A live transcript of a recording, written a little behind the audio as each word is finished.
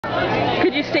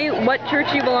could you state what church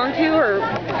you belong to, or?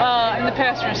 I'm the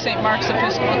pastor of St. Mark's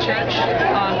Episcopal Church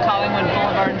on Collingwood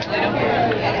Blvd in Toledo.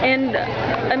 And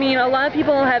I mean, a lot of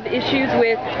people have issues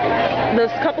with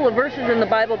those couple of verses in the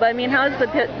Bible, but I mean, how does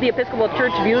the Episcopal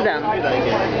Church view them?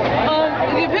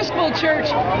 The Episcopal Church,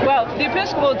 the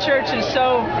Episcopal Church has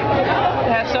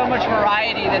so much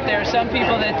variety that there are some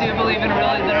people that do believe in a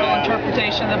really literal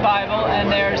interpretation of the Bible, and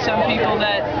there are some people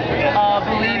that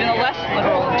believe in a less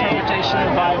literal interpretation of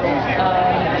the Bible.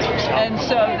 And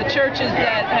so the churches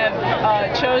that have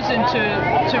chosen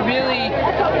to really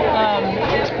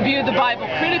view the Bible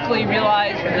critically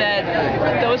realize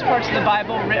that those parts of the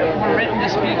Bible were written to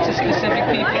speak to specific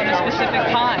people in a specific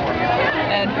time.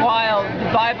 And while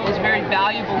the Bible is very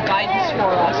valuable guidance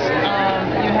for us,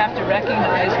 you have to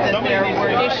recognize that there were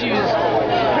issues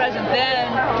present then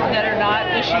that are not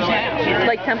issues now.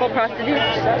 Like temple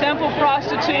prostitutes? Temple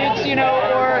prostitutes,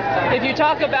 or if you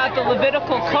talk about the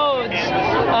Levitical codes,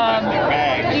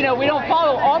 we don't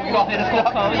follow all the Levitical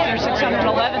codes. There's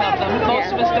 611 of them.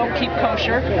 Most of us don't keep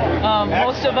kosher.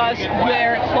 Most of us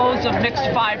wear clothes of mixed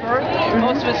fiber.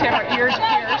 Most of us have our ears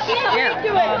pierced.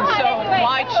 So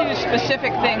why choose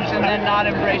specific things and then not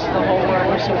embrace the whole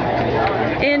world?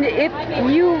 And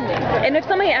if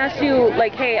somebody asks you,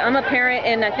 like, hey, I'm a parent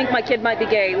and I think my kid might be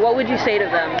gay, what would you say to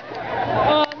them?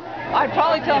 I'd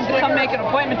probably tell them to come make an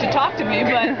appointment to talk to me,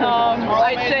 but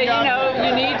I'd say,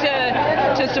 you need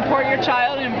to support your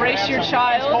child and embrace your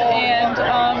child and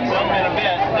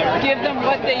give them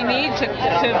what they need to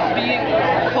be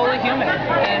fully human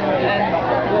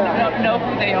and know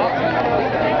who they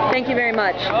are. Thank you very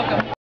much. You're welcome.